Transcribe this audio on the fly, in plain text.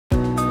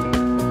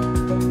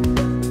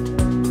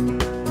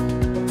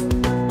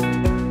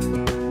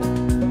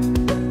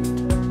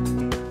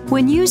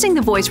When using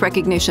the voice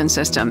recognition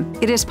system,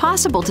 it is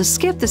possible to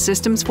skip the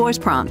system's voice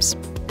prompts.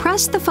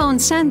 Press the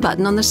phone's send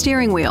button on the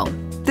steering wheel.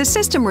 The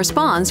system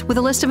responds with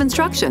a list of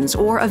instructions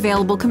or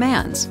available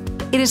commands.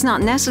 It is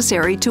not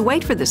necessary to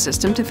wait for the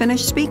system to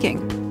finish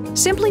speaking.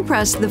 Simply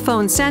press the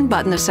phone's send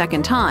button a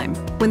second time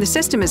when the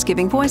system is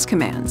giving voice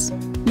commands.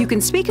 You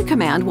can speak a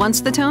command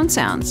once the tone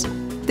sounds.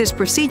 This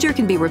procedure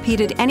can be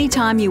repeated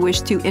anytime you wish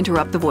to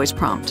interrupt the voice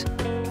prompt.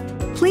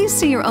 Please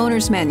see your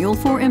owner's manual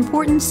for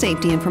important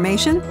safety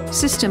information,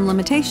 system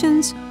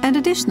limitations, and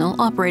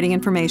additional operating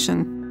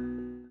information.